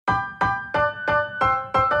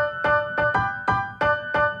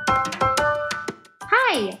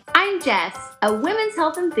Hi, I'm Jess, a women's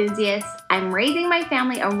health enthusiast. I'm raising my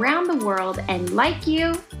family around the world, and like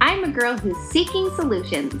you, I'm a girl who's seeking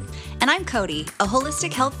solutions. And I'm Cody, a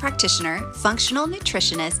holistic health practitioner, functional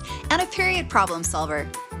nutritionist, and a period problem solver.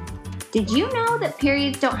 Did you know that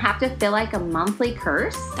periods don't have to feel like a monthly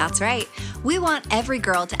curse? That's right. We want every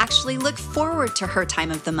girl to actually look forward to her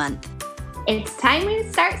time of the month. It's time we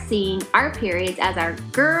start seeing our periods as our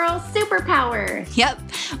girl superpower. Yep,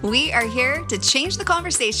 we are here to change the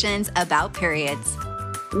conversations about periods.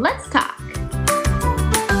 Let's talk.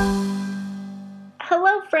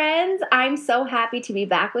 Hello, friends. I'm so happy to be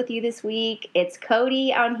back with you this week. It's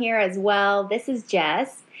Cody on here as well. This is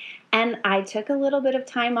Jess. And I took a little bit of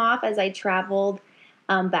time off as I traveled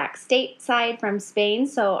back stateside from Spain.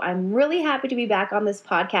 So I'm really happy to be back on this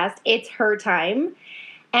podcast. It's her time.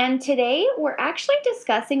 And today we're actually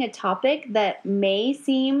discussing a topic that may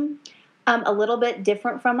seem a little bit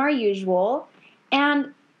different from our usual.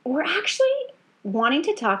 And we're actually wanting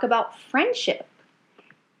to talk about friendship.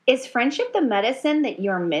 Is friendship the medicine that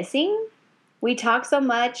you're missing? We talk so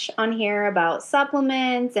much on here about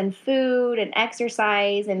supplements and food and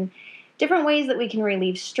exercise and different ways that we can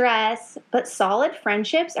relieve stress, but solid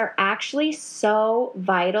friendships are actually so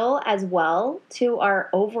vital as well to our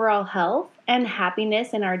overall health and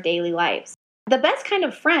happiness in our daily lives. The best kind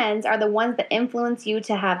of friends are the ones that influence you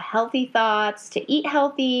to have healthy thoughts, to eat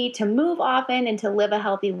healthy, to move often, and to live a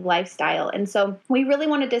healthy lifestyle. And so we really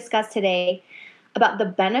want to discuss today about the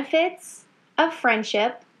benefits of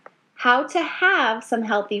friendship, how to have some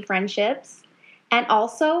healthy friendships, and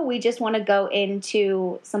also we just want to go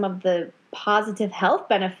into some of the positive health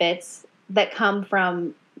benefits that come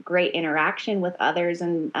from great interaction with others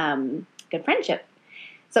and good friendship.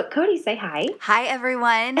 So Cody, say hi. Hi,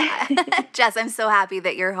 everyone. Jess, I'm so happy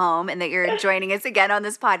that you're home and that you're joining us again on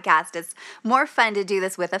this podcast. It's more fun to do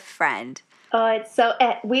this with a friend.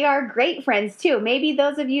 We are great friends too. Maybe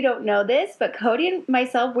those of you don't know this, but Cody and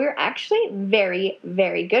myself, we're actually very,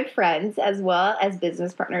 very good friends as well as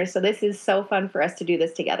business partners. So this is so fun for us to do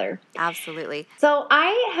this together. Absolutely. So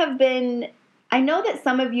I know that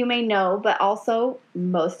some of you may know, but also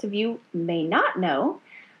most of you may not know,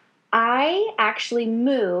 I actually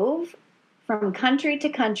move from country to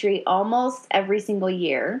country almost every single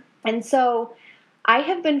year. And so I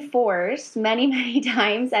have been forced many, many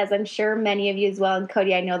times, as I'm sure many of you as well, and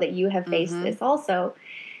Cody, I know that you have faced this also,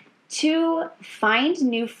 to find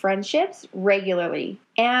new friendships regularly.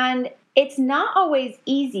 And it's not always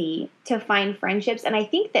easy to find friendships. And I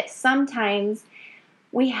think that sometimes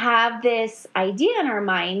we have this idea in our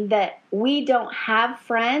mind that we don't have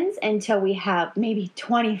friends until we have maybe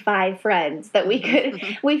 25 friends that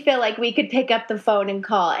we feel like we could pick up the phone and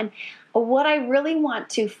call. And what I really want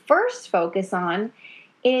to first focus on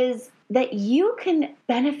is that you can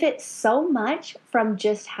benefit so much from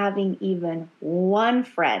just having even one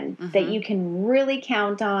friend that you can really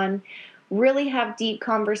count on, really have deep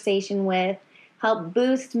conversation with, help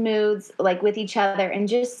boost moods like with each other, and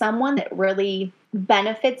just someone that really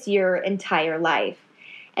benefits your entire life.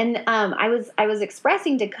 And I was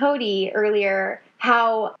expressing to Cody earlier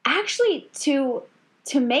how actually to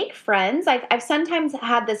make friends, I've sometimes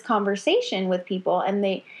had this conversation with people, and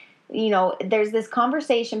they, there's this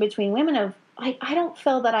conversation between women of, I don't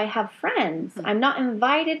feel that I have friends. I'm not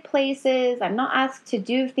invited places. I'm not asked to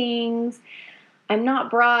do things. I'm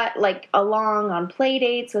not brought along on play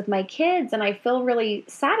dates with my kids, and I feel really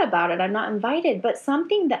sad about it. I'm not invited. But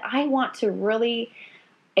something that I want to really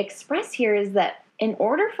express here is that in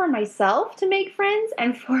order for myself to make friends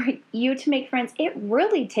and for you to make friends, it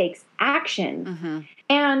really takes action.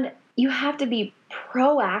 And you have to be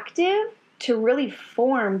proactive to really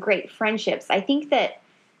form great friendships. I think that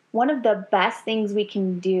one of the best things we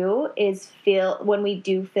can do is when we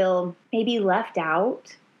do feel maybe left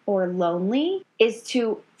out or lonely, is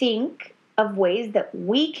to think of ways that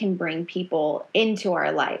we can bring people into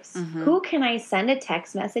our lives. Who can I send a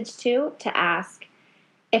text message to ask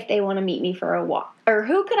if they want to meet me for a walk? Or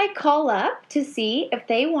who could I call up to see if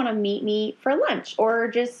they want to meet me for lunch or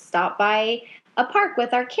just stop by a park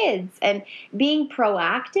with our kids? And being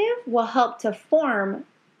proactive will help to form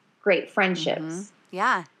great friendships.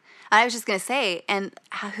 Yeah. I was just going to say, and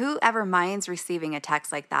whoever minds receiving a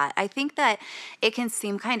text like that, I think that it can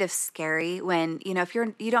seem kind of scary when, if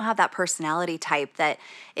you don't have that personality type that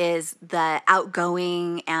is the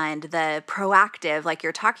outgoing and the proactive, like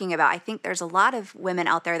you're talking about. I think there's a lot of women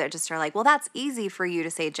out there that just are like, well, that's easy for you to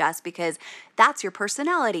say, Jess, because that's your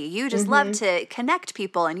personality. You just love to connect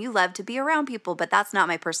people and you love to be around people, but that's not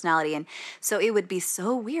my personality. And so it would be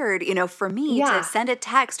so weird, for me to send a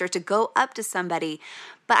text or to go up to somebody.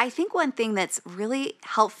 But I think one thing that's really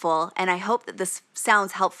helpful, and I hope that this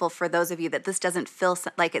sounds helpful for those of you that this doesn't feel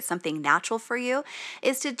like it's something natural for you,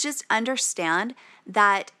 is to just understand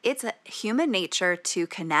that it's a human nature to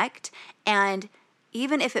connect. And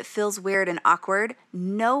even if it feels weird and awkward,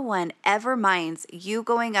 no one ever minds you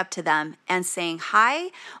going up to them and saying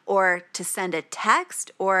hi, or to send a text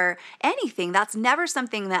or anything. That's never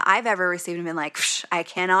something that I've ever received and been like, I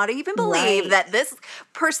cannot even believe that this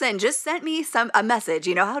person just sent me a message.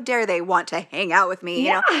 How dare they want to hang out with me?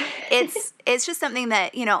 Yeah. It's just something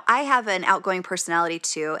that, I have an outgoing personality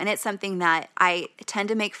too, and it's something that I tend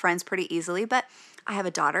to make friends pretty easily, but I have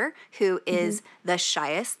a daughter who is the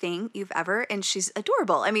shyest thing you've ever, and she's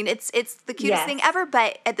adorable. I mean, it's the cutest thing ever,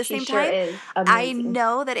 but at the same time, I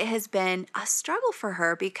know that it has been a struggle for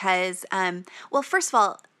her because, well, first of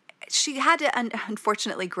all, she had to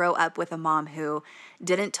unfortunately grow up with a mom who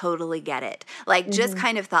didn't totally get it. Like, just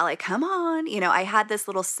kind of thought like, come on. I had this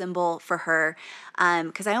little symbol for her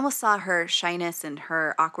because I almost saw her shyness and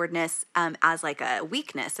her awkwardness as like a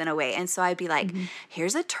weakness in a way. And so I'd be like,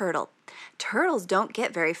 here's a turtle. Turtles don't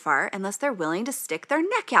get very far unless they're willing to stick their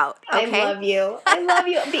neck out. Okay? I love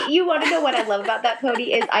you. But you want to know what I love about that,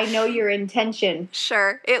 Cody, is I know your intention.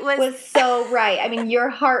 Sure. It was so right. I mean, your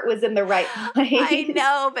heart was in the right place. I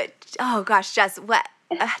know, but oh gosh, Jess, what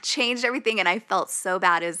changed everything, and I felt so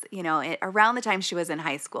bad is, around the time she was in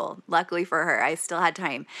high school, luckily for her, I still had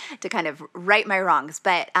time to kind of right my wrongs,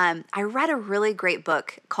 but I read a really great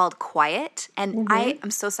book called Quiet, and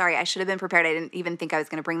I'm so sorry, I should have been prepared. I didn't even think I was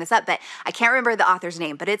going to bring this up, but I can't remember the author's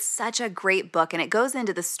name, but it's such a great book, and it goes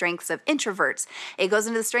into the strengths of introverts. It goes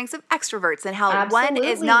into the strengths of extroverts, and how one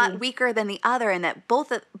is not weaker than the other, and that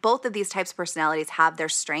both of these types of personalities have their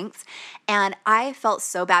strengths. And I felt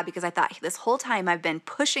so bad because I thought this whole time I've been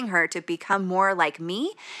pushing her to become more like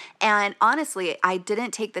me. And honestly, I didn't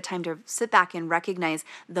take the time to sit back and recognize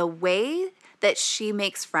the way that she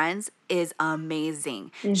makes friends is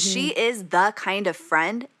amazing. She is the kind of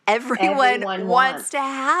friend everyone wants to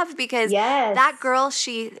have, because that girl,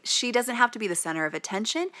 she doesn't have to be the center of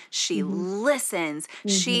attention. She listens.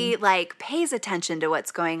 She like pays attention to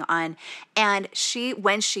what's going on. And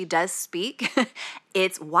when she does speak,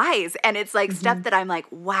 it's wise. And it's like stuff that I'm like,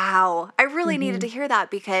 wow, I really needed to hear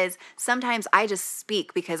that, because sometimes I just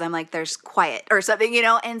speak because I'm like, there's quiet or something,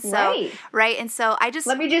 and so, right. And so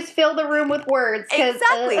let me just fill the room with words.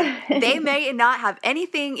 Exactly. They may not have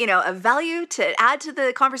anything, of value to add to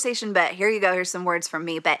the conversation, but here you go. Here's some words from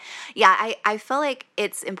me. But yeah, I feel like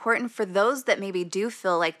it's important for those that maybe do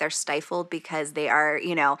feel like they're stifled because they are,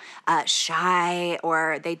 shy,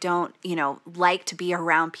 or they don't, like to be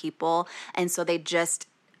around people. And so they just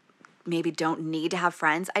maybe don't need to have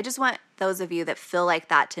friends. I just want those of you that feel like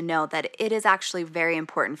that to know that it is actually very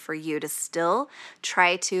important for you to still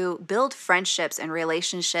try to build friendships and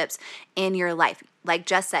relationships in your life. Like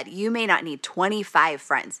Jess said, you may not need 25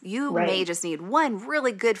 friends. You may just need one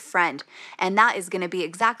really good friend, and that is going to be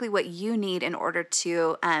exactly what you need in order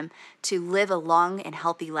to live a long and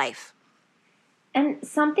healthy life. And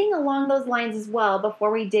something along those lines as well,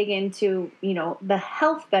 before we dig into, the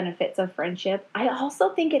health benefits of friendship, I also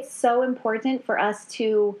think it's so important for us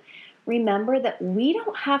to remember that we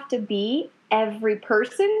don't have to be every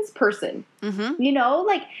person's person.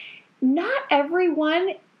 Like, not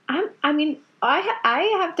everyone,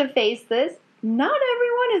 I have to face this. Not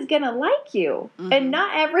everyone is going to like you. And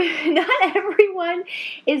not everyone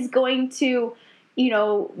is going to,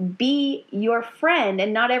 be your friend.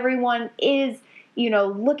 And not everyone is,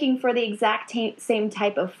 looking for the exact same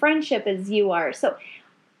type of friendship as you are. So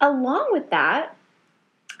along with that,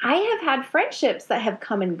 I have had friendships that have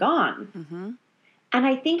come and gone. And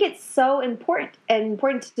I think it's so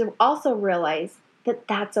important to also realize that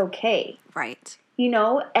that's okay. Right.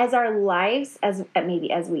 As our lives, as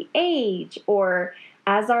we age, or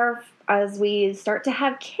as we start to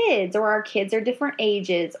have kids, or our kids are different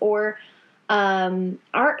ages, or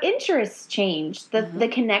our interests change. The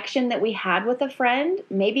connection that we had with a friend,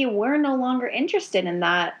 maybe we're no longer interested in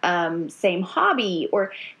that same hobby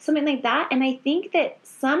or something like that. And I think that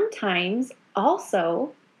sometimes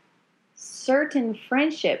also certain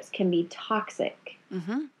friendships can be toxic.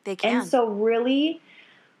 They can. And so really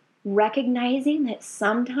recognizing that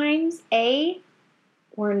sometimes,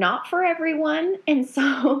 we're not for everyone. And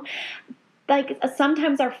so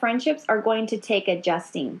sometimes our friendships are going to take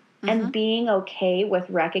adjusting. And being okay with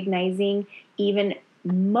recognizing, even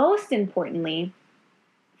most importantly,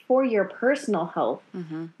 for your personal health,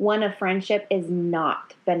 when a friendship is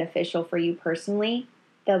not beneficial for you personally,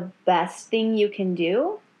 the best thing you can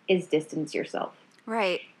do is distance yourself.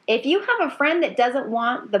 Right. If you have a friend that doesn't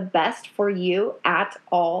want the best for you at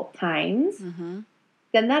all times,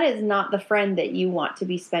 then that is not the friend that you want to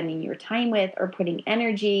be spending your time with or putting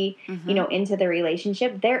energy, into the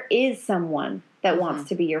relationship. There is someone that wants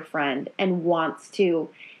to be your friend and wants to,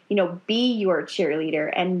 be your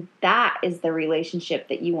cheerleader. And that is the relationship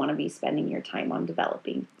that you want to be spending your time on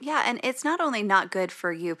developing. Yeah. And it's not only not good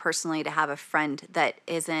for you personally to have a friend that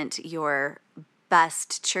isn't your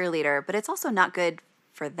best cheerleader, but it's also not good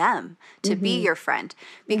for them to be your friend,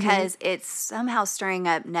 because it's somehow stirring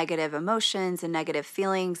up negative emotions and negative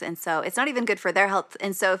feelings. And so it's not even good for their health.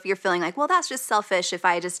 And so if you're feeling like, well, that's just selfish. If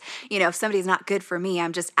I just, if somebody's not good for me,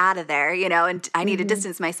 I'm just out of there, and I need to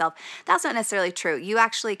distance myself. That's not necessarily true. You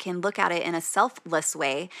actually can look at it in a selfless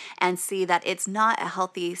way and see that it's not a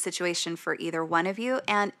healthy situation for either one of you.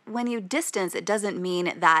 And when you distance, it doesn't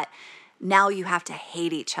mean that now you have to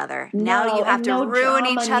hate each other. Now you have to ruin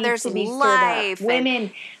each other's life.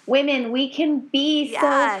 Women, we can be so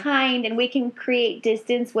kind and we can create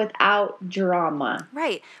distance without drama.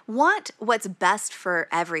 Right. Want what's best for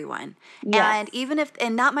everyone. Yes.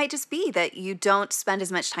 And that might just be that you don't spend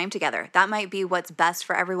as much time together. That might be what's best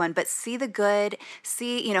for everyone, but see the good,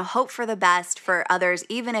 hope for the best for others,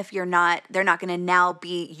 even if they're not going to now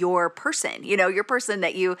be your person, your person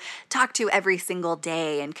that you talk to every single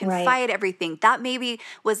day and confide everything. That maybe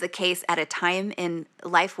was the case at a time in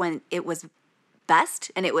life when it was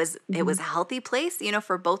best and it was a healthy place,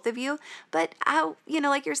 for both of you. But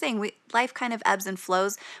like you're saying, life kind of ebbs and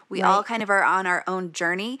flows. We all kind of are on our own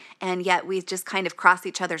journey, and yet we just kind of cross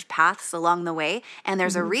each other's paths along the way. And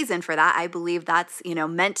there's a reason for that. I believe that's,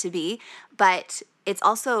 meant to be, but it's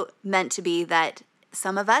also meant to be that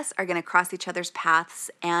some of us are going to cross each other's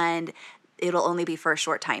paths and it'll only be for a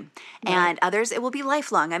short time. Right. And others, it will be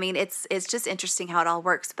lifelong. I mean, it's just interesting how it all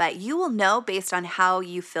works. But you will know based on how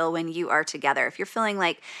you feel when you are together. If you're feeling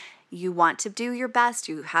like you want to do your best,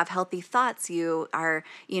 you have healthy thoughts, you are,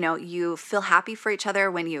 you feel happy for each other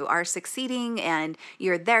when you are succeeding, and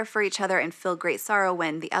you're there for each other and feel great sorrow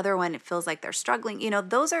when the other one, it feels like they're struggling.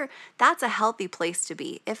 That's a healthy place to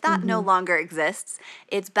be. If that no longer exists,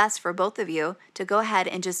 it's best for both of you to go ahead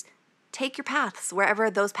and just take your paths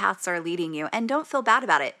wherever those paths are leading you, and don't feel bad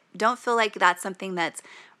about it. Don't feel like that's something that's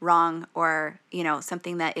wrong or,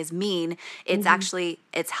 something that is mean. It's actually,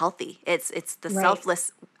 it's healthy. It's the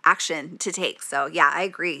selfless action to take. So yeah, I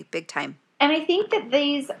agree big time. And I think that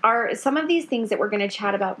these are some of these things that we're going to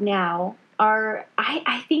chat about now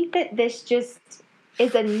I think that this just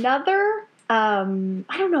is another, I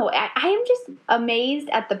don't know. I am just amazed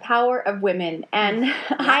at the power of women. And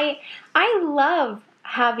I love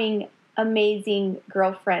having amazing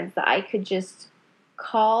girlfriends that I could just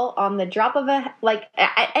call on the drop of at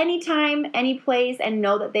any time, any place, and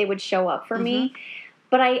know that they would show up for me.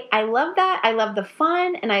 But I love that. I love the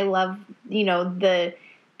fun, and I love,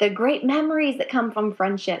 the great memories that come from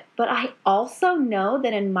friendship. But I also know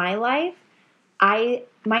that in my life,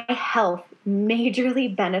 my health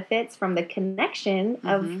majorly benefits from the connection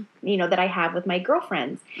of, that I have with my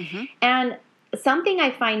girlfriends. And something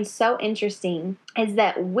I find so interesting is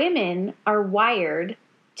that women are wired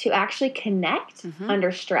to actually connect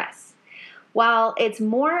under stress. While it's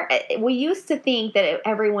more, we used to think that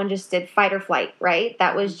everyone just did fight or flight, right?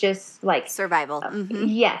 That was just like survival.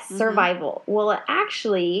 Yes, survival. Well,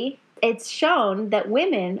 actually, it's shown that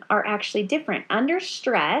women are actually different. Under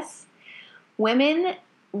stress, women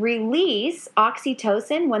release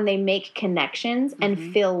oxytocin when they make connections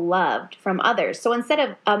and feel loved from others. So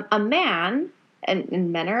instead of a man,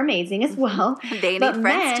 and men are amazing as well, they need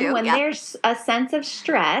friends too. When there's a sense of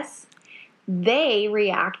stress, they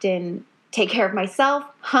react in take care of myself,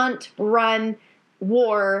 hunt, run,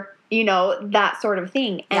 war, that sort of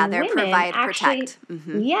thing. And they're provide, protect.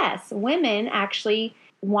 Yes, women actually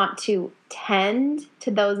want to tend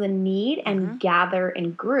to those in need and gather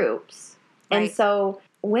in groups. Right. And so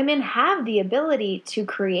women have the ability to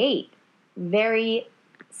create very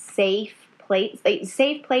safe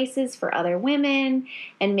places for other women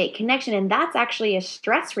and make connection. And that's actually a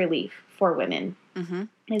stress relief for women,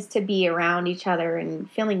 is to be around each other and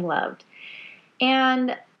feeling loved.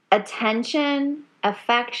 And attention,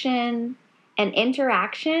 affection, and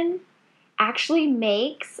interaction actually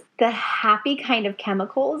makes the happy kind of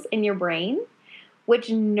chemicals in your brain, which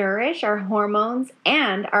nourish our hormones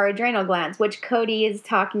and our adrenal glands, which Cody is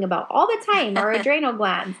talking about all the time, our adrenal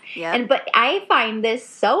glands. Yep. But I find this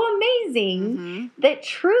so amazing that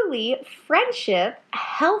truly friendship,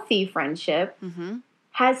 healthy friendship,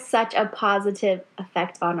 has such a positive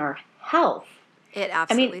effect on our health. It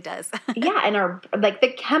absolutely does. And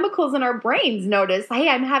the chemicals in our brains notice, hey,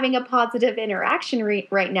 I'm having a positive interaction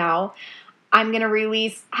right now. I'm going to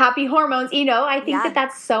release happy hormones. I think that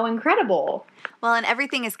that's so incredible. Well, and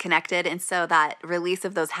everything is connected. And so that release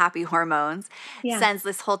of those happy hormones sends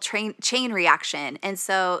this whole chain reaction. And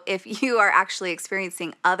so if you are actually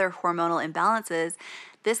experiencing other hormonal imbalances,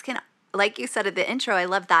 this can, like you said at the intro, I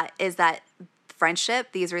love that, is that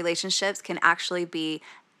friendship, these relationships can actually be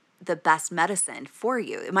the best medicine for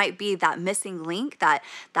you. It might be that missing link, that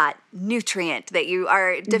nutrient that you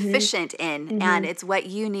are deficient in, and it's what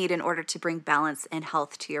you need in order to bring balance and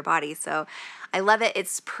health to your body. So I love it.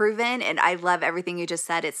 It's proven, and I love everything you just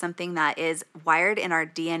said. It's something that is wired in our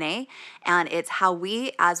DNA, and it's how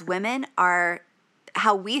we as women are,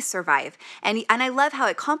 how we survive. And I love how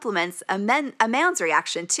it complements a man's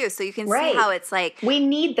reaction too. So you can see how it's like, we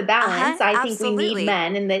need the balance. I think we absolutely. need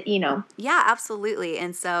men, and that, Yeah, absolutely.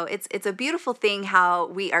 And so it's a beautiful thing how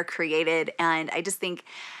we are created. And I just think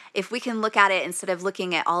if we can look at it instead of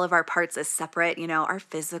looking at all of our parts as separate, our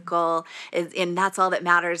physical is, and that's all that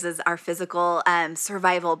matters is our physical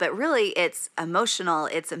survival, but really it's emotional,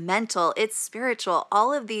 it's mental, it's spiritual.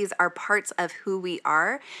 All of these are parts of who we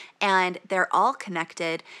are, and they're all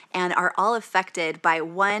connected and are all affected by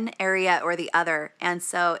one area or the other. And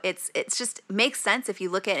so it's just makes sense if you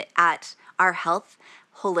look at our health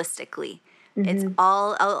holistically. It's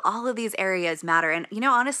all of these areas matter. And,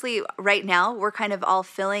 honestly, right now, we're kind of all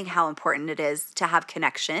feeling how important it is to have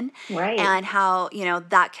connection. Right. And how,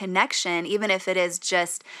 that connection, even if it is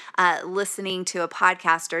just listening to a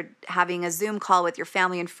podcast or having a Zoom call with your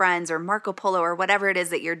family and friends or Marco Polo or whatever it is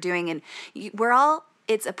that you're doing. And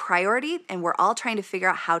it's a priority, and we're all trying to figure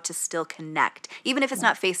out how to still connect, even if it's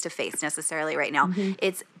not face-to-face necessarily right now.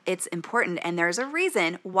 It's important. And there's a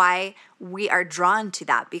reason why we are drawn to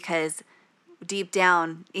that, because deep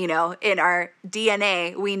down, in our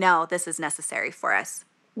DNA, we know this is necessary for us.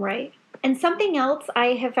 Right. And something else I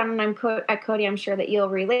have found, and Cody, I'm sure that you'll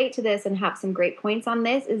relate to this and have some great points on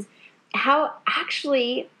this, is how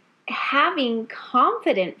actually having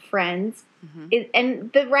confident friends is,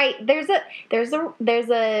 and there's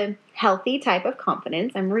a healthy type of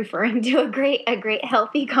confidence. I'm referring to a great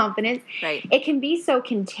healthy confidence. Right. It can be so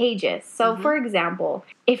contagious. So for example,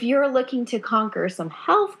 if you're looking to conquer some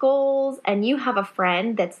health goals and you have a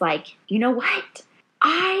friend that's like, you know what?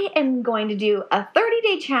 I am going to do a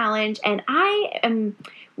 30-day challenge, and I am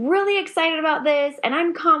really excited about this, and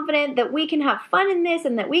I'm confident that we can have fun in this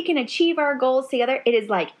and that we can achieve our goals together. It is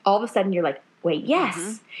like all of a sudden you're like, wait,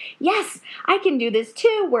 yes, I can do this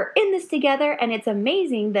too. We're in this together. And it's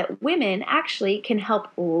amazing that women actually can help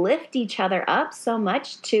lift each other up so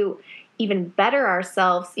much to even better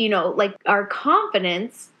ourselves. Like our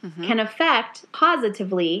confidence can affect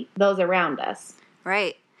positively those around us.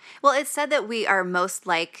 Right. Well, it's said that we are most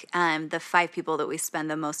like the 5 people that we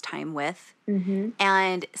spend the most time with.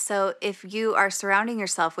 And so if you are surrounding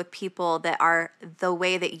yourself with people that are the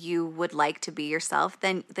way that you would like to be yourself,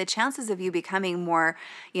 then the chances of you becoming more,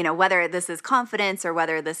 whether this is confidence or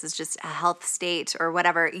whether this is just a health state or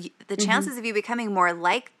whatever, the chances of you becoming more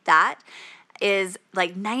like that is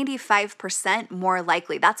like 95% more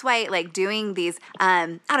likely. That's why like doing these, these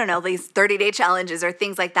 30-day challenges or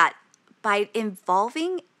things like that, by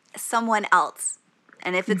involving someone else.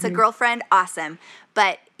 And if it's a girlfriend, awesome.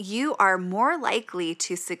 But you are more likely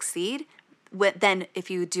to succeed than if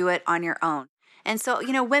you do it on your own. And so,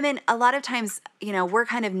 women, a lot of times, we're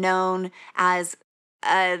kind of known as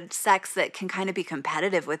a sex that can kind of be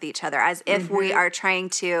competitive with each other, as if we are trying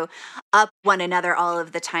to up one another all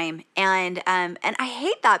of the time. And I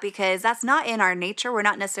hate that, because that's not in our nature. We're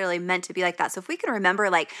not necessarily meant to be like that. So if we can remember,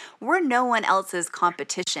 like, we're no one else's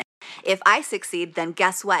competition. If I succeed, then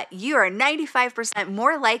guess what? You are 95%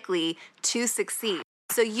 more likely to succeed.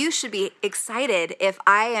 So you should be excited if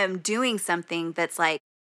I am doing something that's like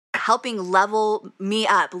helping level me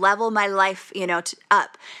up, level my life,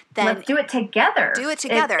 up. Then let's do it together. Do it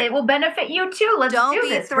together. It will benefit you too. Let's don't do be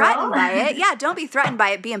this, threatened by it. Yeah, don't be threatened by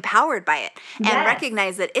it. Be empowered by it, and Yes.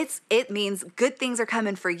 recognize that it means good things are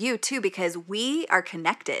coming for you too, because we are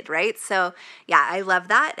connected, right? So yeah, I love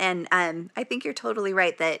that, and I think you're totally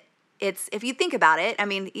right that it's, if you think about it, I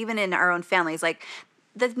mean, even in our own families, like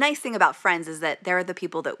the nice thing about friends is that they're the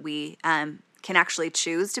people that we can actually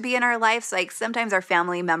choose to be in our lives. Like sometimes our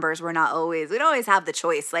family members, we don't always have the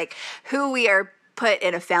choice, like who we are put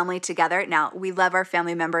in a family together. Now, we love our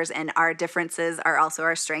family members, and our differences are also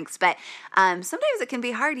our strengths, but sometimes it can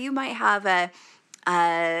be hard. You might have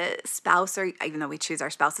a spouse, or even though we choose our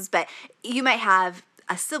spouses, but you might have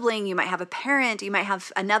a sibling, you might have a parent, you might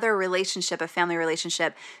have another relationship, a family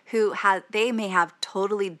relationship, they may have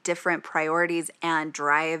totally different priorities and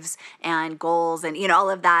drives and goals and, all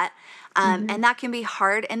of that. And that can be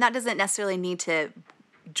hard, and that doesn't necessarily need to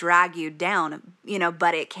drag you down,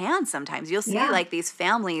 but it can sometimes. You'll see like these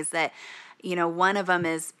families that, one of them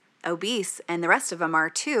is obese and the rest of them are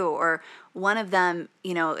too, or one of them,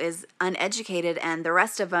 is uneducated and the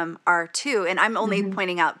rest of them are too. And I'm only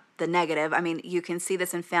pointing out the negative. I mean, you can see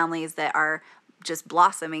this in families that are just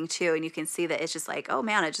blossoming too, and you can see that it's just like, oh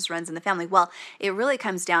man, it just runs in the family. Well, it really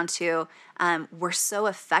comes down to we're so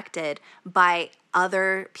affected by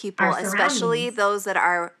other people, especially those that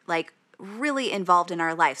are like really involved in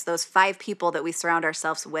our lives, those 5 people that we surround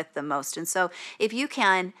ourselves with the most. And so if you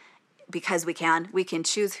can, because we can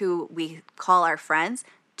choose who we call our friends.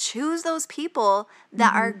 Choose those people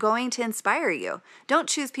that are going to inspire you. Don't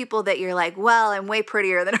choose people that you're like, well, I'm way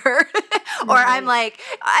prettier than her. Or I'm like,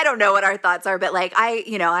 I don't know what our thoughts are, but like,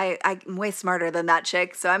 I'm way smarter than that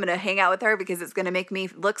chick. So I'm going to hang out with her because it's going to make me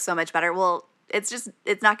look so much better. Well, it's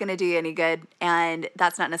not going to do you any good. And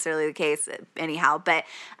that's not necessarily the case anyhow. But,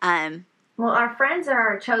 well, our friends are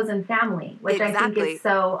our chosen family, which I think is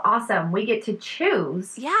so awesome. We get to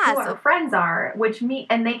choose who our friends are,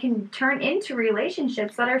 and they can turn into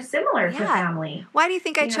relationships that are similar to family. Why do you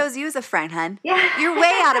think I chose you as a friend, hun? Yeah. You're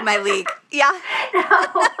way out of my league. Yeah. No,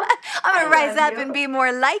 I'm going to rise up and be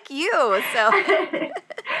more like you. So.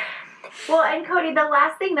 Well, and Cody, the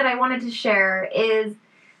last thing that I wanted to share is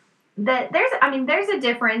that there's a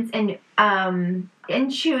difference in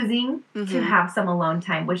choosing to have some alone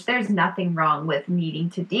time, which there's nothing wrong with needing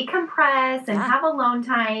to decompress and have alone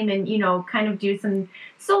time and, kind of do some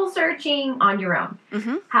soul searching on your own.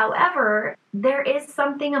 However, there is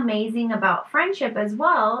something amazing about friendship as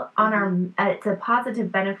well it's a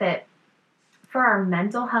positive benefit for our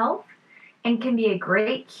mental health and can be a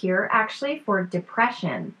great cure actually for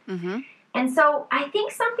depression. And so I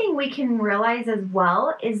think something we can realize as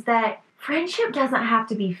well is that friendship doesn't have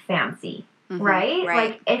to be fancy, right?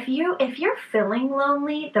 Like if you're feeling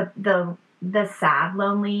lonely, the sad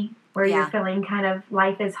lonely, where you're feeling kind of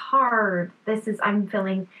life is hard. I'm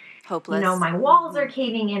feeling hopeless. My walls are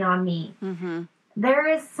caving in on me. There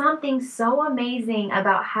is something so amazing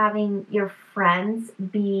about having your friends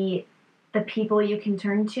be the people you can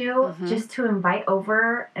turn to just to invite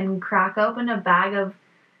over and crack open a bag of,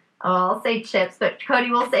 I'll say chips, but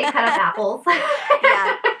Cody will say cut up apples.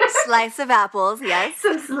 Yeah, slice of apples, yes.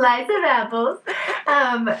 Some slice of apples.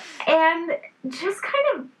 And just kind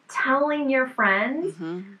of telling your friends,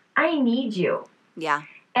 I need you. Yeah.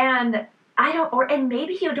 And and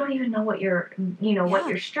maybe you don't even know what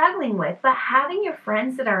you're struggling with, but having your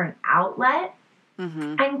friends that are an outlet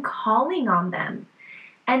and calling on them.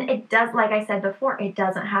 And it does, like I said before, it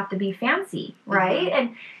doesn't have to be fancy, right?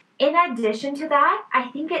 And in addition to that, I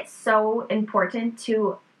think it's so important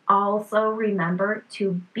to also remember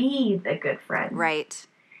to be the good friend. Right.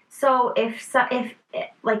 So if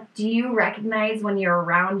do you recognize when you're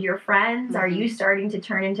around your friends, are you starting to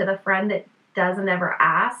turn into the friend that doesn't ever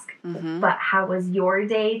ask, but how was your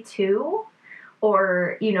day too?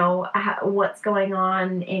 Or, what's going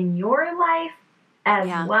on in your life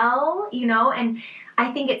as well, and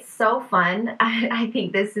I think it's so fun. I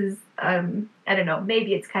think this is, I don't know,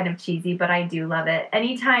 maybe it's kind of cheesy, but I do love it.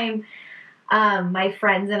 Anytime my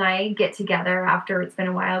friends and I get together after it's been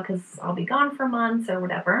a while, because I'll be gone for months or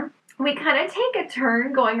whatever, we kind of take a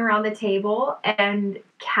turn going around the table and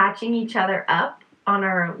catching each other up on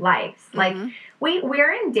our lives. Like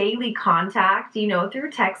we're in daily contact,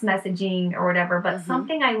 through text messaging or whatever, but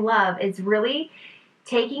something I love is really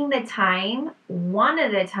taking the time, one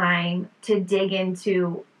at a time, to dig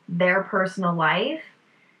into their personal life,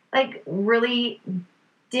 like really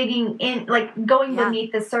digging in, like going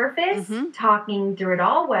beneath the surface, talking through it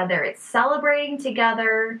all, whether it's celebrating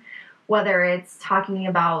together, whether it's talking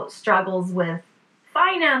about struggles with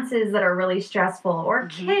finances that are really stressful or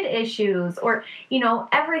kid issues or,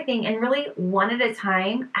 everything, and really one at a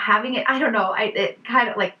time having it, I don't know, it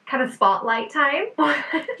kind of spotlight time.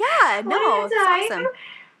 Yeah, no, it's awesome.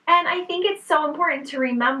 And I think it's so important to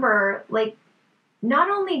remember, like, not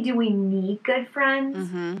only do we need good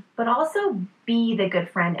friends, but also be the good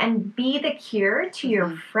friend and be the cure to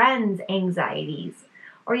your friends' anxieties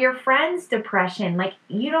or your friends' depression. Like,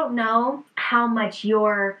 you don't know how much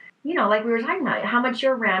your, like we were talking about, how much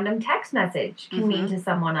your random text message can mean to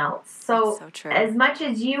someone else. So true. As much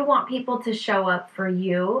as you want people to show up for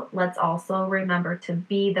you, let's also remember to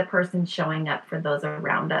be the person showing up for those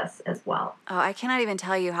around us as well. Oh, I cannot even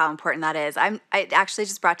tell you how important that is. It actually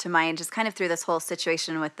just brought to mind, just kind of through this whole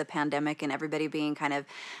situation with the pandemic and everybody being kind of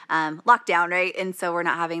locked down, right? And so we're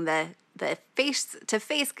not having the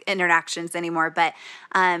face-to-face interactions anymore. But,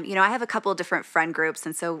 I have a couple of different friend groups.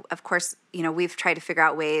 And so, of course, we've tried to figure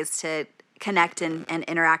out ways to connect and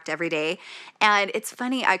interact every day. And it's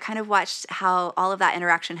funny, I kind of watched how all of that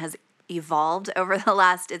interaction has evolved over the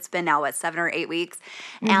last, it's been now, 7 or 8 weeks.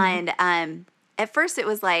 And at first it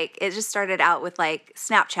was like, it just started out with like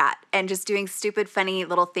Snapchat and just doing stupid, funny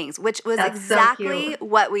little things, which was That's exactly so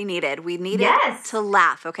what we needed. We needed Yes. to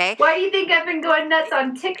laugh, okay? Why do you think I've been going nuts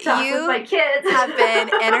on TikTok You with my kids? have been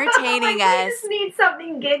entertaining Like, us. We just need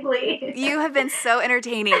something giggly. You have been so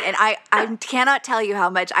entertaining, and I cannot tell you how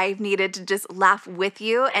much I've needed to just laugh with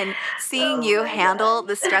you, and seeing you handle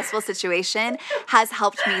the stressful situation has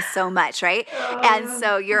helped me so much, right? And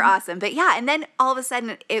so you're awesome. But yeah, and then all of a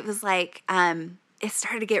sudden it was like, it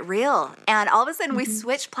started to get real, and all of a sudden we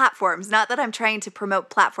switched platforms. Not that I'm trying to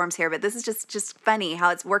promote platforms here, but this is just funny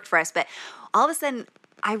how it's worked for us. But all of a sudden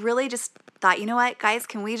I really just thought, you know what, guys,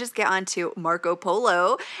 can we just get on to Marco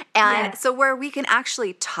Polo? And so where we can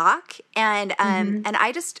actually talk, and and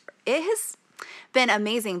it has been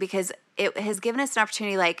amazing because it has given us an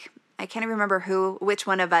opportunity. Like, I can't even remember which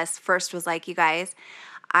one of us first was like, you guys,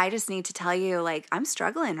 I just need to tell you, like, I'm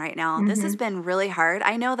struggling right now. This has been really hard.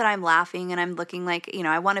 I know that I'm laughing and I'm looking like,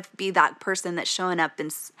 I want to be that person that's showing up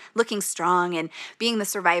and looking strong and being the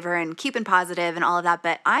survivor and keeping positive and all of that.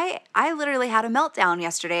 But I literally had a meltdown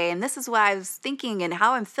yesterday, and this is what I was thinking and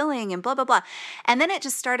how I'm feeling and blah, blah, blah. And then it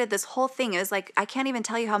just started this whole thing. It was like, I can't even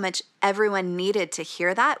tell you how much everyone needed to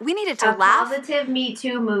hear that. We needed to laugh. Positive Me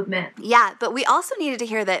Too movement. Yeah, but we also needed to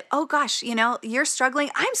hear that, oh gosh, you're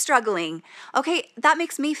struggling. I'm struggling. Okay, that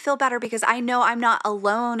makes me feel better because I know I'm not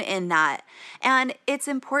alone in that. And it's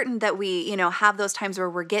important that we, have those times where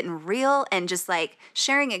we're getting real and just like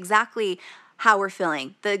sharing exactly how we're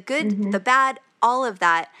feeling. The good, the bad, all of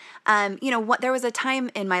that. There was a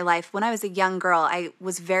time in my life when I was a young girl, I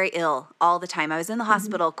was very ill all the time. I was in the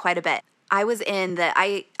hospital quite a bit. I was in the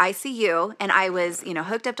ICU, and I was,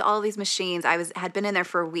 hooked up to all of these machines. Had been in there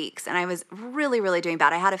for weeks, and I was really, really doing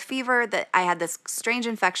bad. I had a fever, that I had this strange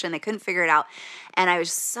infection. They couldn't figure it out, and I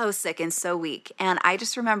was so sick and so weak. And I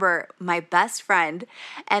just remember my best friend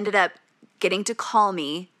ended up getting to call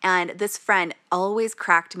me, and this friend always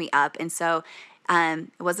cracked me up. And so it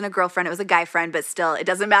wasn't a girlfriend, it was a guy friend, but still, it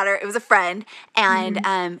doesn't matter. It was a friend.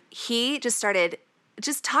 And he just started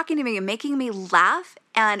just talking to me and making me laugh.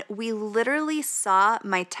 And we literally saw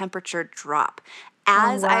my temperature drop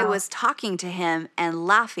as I was talking to him and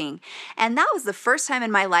laughing. And that was the first time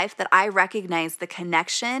in my life that I recognized the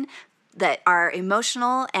connection that our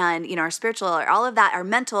emotional and, our spiritual, or all of that, our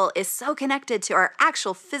mental is so connected to our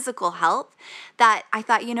actual physical health that I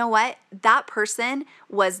thought, you know what, that person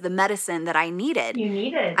was the medicine that I needed. You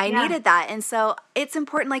needed. I needed that. And so it's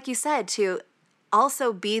important, like you said, to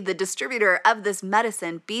also be the distributor of this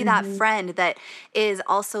medicine, be that friend that is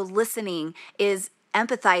also listening, is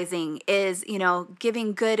empathizing, is,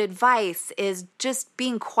 giving good advice, is just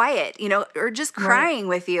being quiet, or just crying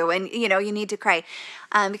with you. And, you need to cry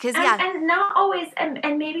because, And not always, and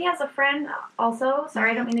maybe as a friend also,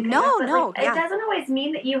 sorry, I don't mean to cut you off, but it doesn't always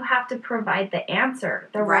mean that you have to provide the answer,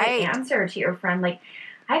 the right answer to your friend. Like,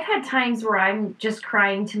 I've had times where I'm just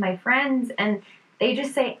crying to my friends and they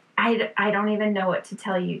just say, I don't even know what to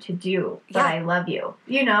tell you to do, but I love you,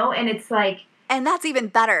 and it's like. And that's even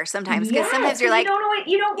better sometimes, because sometimes you're like,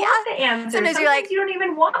 you don't want the answer. Sometimes you're like, you don't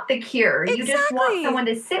even want the cure. Exactly. You just want someone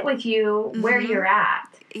to sit with you where you're at.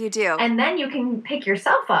 You do. And then you can pick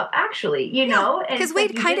yourself up, actually, know. Because we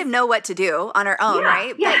kind of know what to do on our own,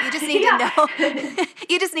 right? Yeah. But you just need to know.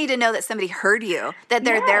 You just need to know that somebody heard you, that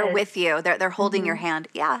they're there with you, they're holding your hand.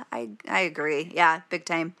 Yeah, I agree. Yeah, big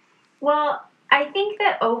time. Well, I think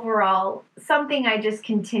that overall, something I just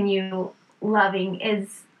continue loving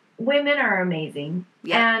is women are amazing.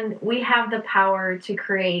 Yeah. And we have the power to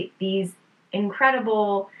create these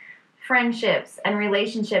incredible friendships and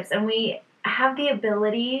relationships. And we have the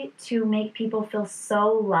ability to make people feel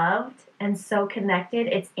so loved and so connected.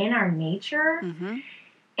 It's in our nature.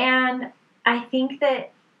 And I think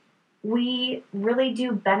that we really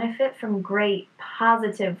do benefit from great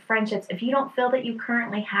positive friendships. If you don't feel that you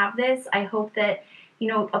currently have this, I hope that,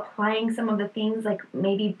 applying some of the things, like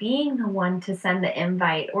maybe being the one to send the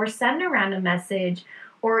invite or send around a message,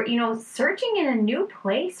 or, searching in a new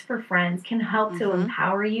place for friends can help to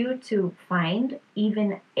empower you to find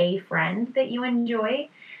even a friend that you enjoy.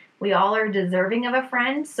 We all are deserving of a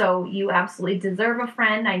friend, so you absolutely deserve a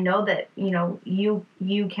friend. I know that, you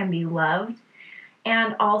can be loved.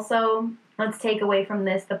 And also, let's take away from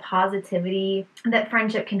this the positivity that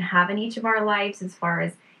friendship can have in each of our lives, as far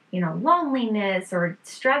as, loneliness or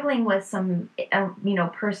struggling with some,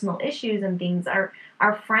 personal issues and things.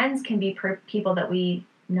 Our friends can be people that we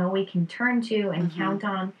know we can turn to and count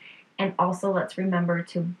on. And also, let's remember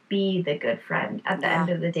to be the good friend at the end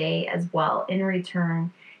of the day as well, in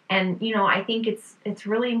return. And, I think it's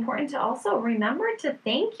really important to also remember to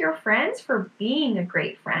thank your friends for being a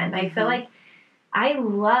great friend. I feel like I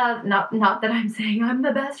love, not that I'm saying I'm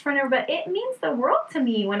the best friend ever, but it means the world to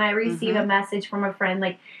me when I receive a message from a friend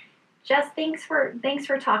like, just thanks for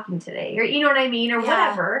talking today, or you know what I mean, or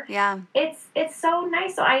whatever. Yeah. It's so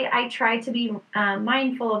nice. So I try to be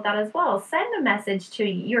mindful of that as well. Send a message to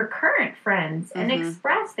your current friends and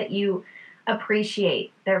express that you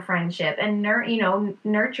appreciate their friendship and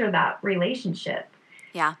nurture that relationship.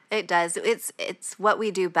 Yeah, it does. It's what we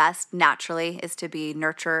do best naturally is to be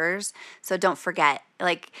nurturers. So don't forget,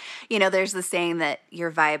 like, there's the saying that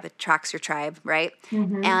your vibe attracts your tribe, right?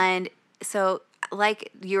 And so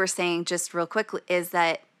like you were saying just real quickly is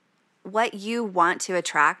that what you want to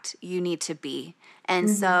attract, you need to be. And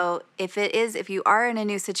so if you are in a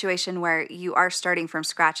new situation where you are starting from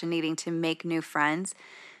scratch and needing to make new friends,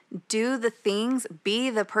 do the things, be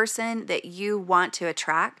the person that you want to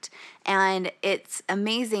attract. And it's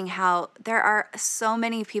amazing how there are so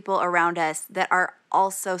many people around us that are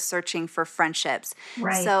also searching for friendships.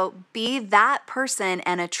 Right. So be that person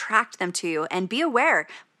and attract them to you, and be aware.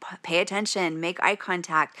 Pay attention, make eye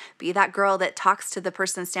contact, be that girl that talks to the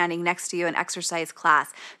person standing next to you in exercise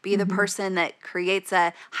class, be the person that creates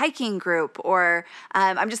a hiking group, or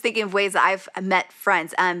I'm just thinking of ways that I've met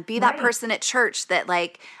friends. Be that person at church that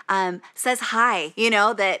says hi,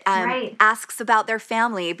 that asks about their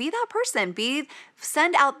family. Be that person,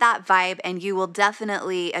 send out that vibe, and you will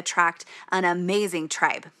definitely attract an amazing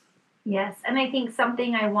tribe. Yes, and I think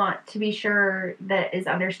something I want to be sure that is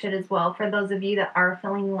understood as well for those of you that are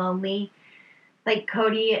feeling lonely, like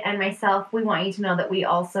Cody and myself, we want you to know that we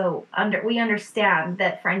also we understand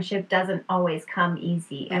that friendship doesn't always come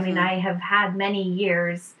easy. I mean, I have had many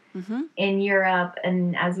years in Europe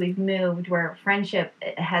and as we've moved where friendship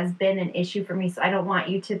has been an issue for me, so I don't want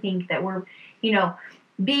you to think that we're,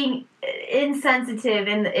 being insensitive,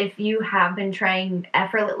 and if you have been trying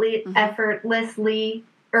effortlessly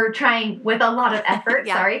or trying with a lot of effort,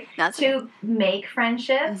 to make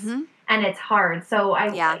friendships, and it's hard. So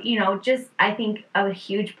I think a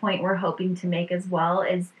huge point we're hoping to make as well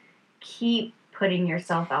is keep putting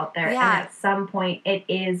yourself out there. Yeah. And at some point it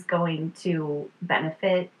is going to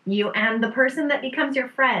benefit you and the person that becomes your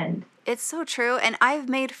friend. It's so true. And I've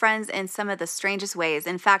made friends in some of the strangest ways.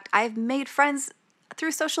 In fact, I've made friends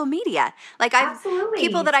through social media.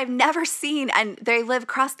 People that I've never seen, and they live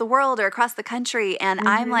across the world or across the country, and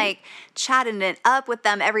I'm chatting it up with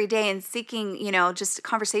them every day and seeking, just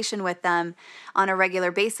conversation with them on a regular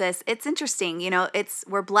basis. It's interesting,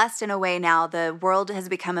 we're blessed in a way now. The world has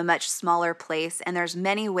become a much smaller place, and there's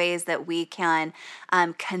many ways that we can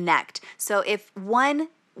connect. So if one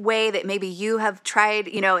way that maybe you have tried,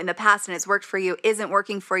 in the past and it's worked for you isn't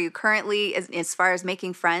working for you currently as far as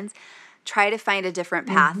making friends, try to find a different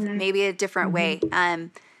path, maybe a different way.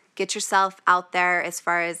 Get yourself out there as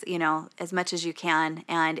far as, as much as you can.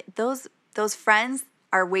 And those friends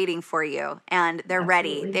are waiting for you, and they're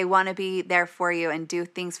ready. They want to be there for you and do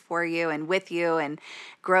things for you and with you and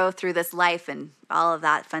grow through this life and all of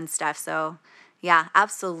that fun stuff. So yeah,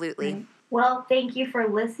 absolutely. Well, thank you for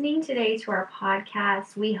listening today to our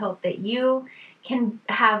podcast. We hope that you can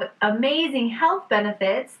have amazing health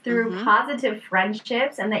benefits through positive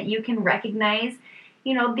friendships, and that you can recognize,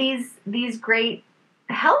 these great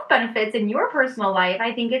health benefits in your personal life.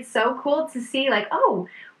 I think it's so cool to see, oh,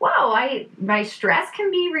 wow, my stress can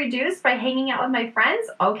be reduced by hanging out with my friends.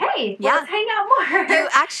 Okay, let's hang out more. You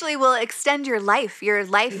actually will extend your life. Your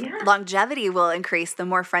life longevity will increase the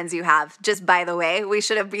more friends you have. Just by the way, we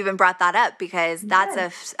should have even brought that up, because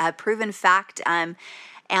that's a proven fact.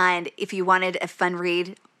 And if you wanted a fun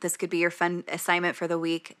read, this could be your fun assignment for the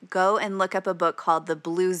week. Go and look up a book called The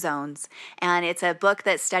Blue Zones. And it's a book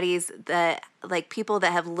that studies the people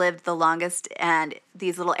that have lived the longest and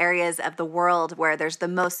these little areas of the world where there's the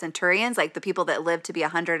most centurions, like the people that live to be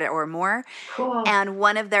 100 or more. Cool. And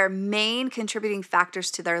one of their main contributing factors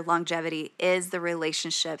to their longevity is the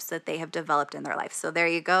relationships that they have developed in their life. So there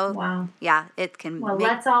you go. Wow. Yeah, it can. Well,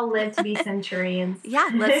 let's all live to be centurions. Yeah,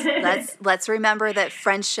 let's remember that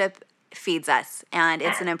friendship feeds us, and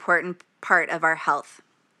it's an important part of our health.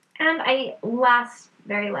 And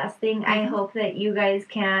very last thing, I hope that you guys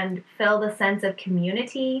can feel the sense of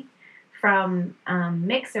community from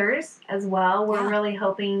Mixers as well. We're really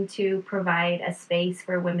hoping to provide a space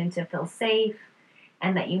for women to feel safe,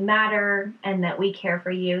 and that you matter, and that we care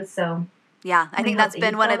for you. So yeah, I think that's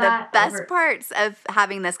been one of the best parts of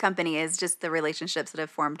having this company is just the relationships that have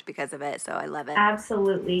formed because of it. So I love it.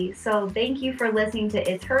 Absolutely. So thank you for listening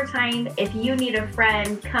to It's Her Time. If you need a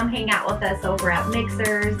friend, come hang out with us over at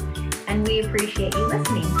Mixers, and we appreciate you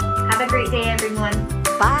listening. Have a great day, everyone.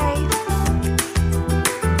 Bye.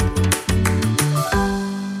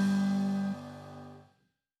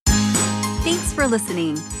 Thanks for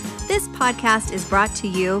listening. This podcast is brought to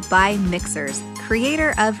you by Mixers,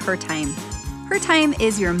 creator of Her Time. Her Time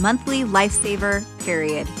is your monthly lifesaver,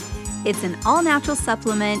 period. It's an all-natural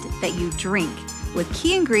supplement that you drink with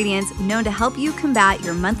key ingredients known to help you combat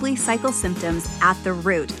your monthly cycle symptoms at the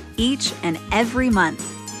root each and every month.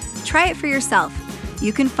 Try it for yourself.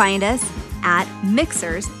 You can find us at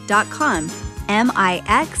mixhers.com,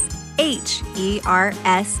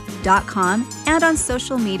 mixhers.com, and on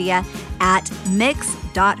social media at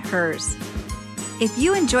mix.hers. If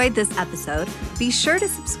you enjoyed this episode, be sure to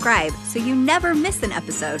subscribe so you never miss an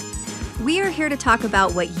episode. We are here to talk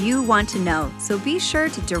about what you want to know, so be sure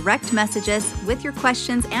to direct message us with your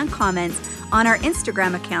questions and comments on our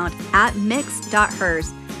Instagram account at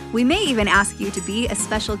mix.hers. We may even ask you to be a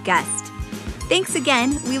special guest. Thanks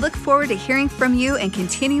again. We look forward to hearing from you and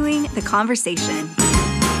continuing the conversation.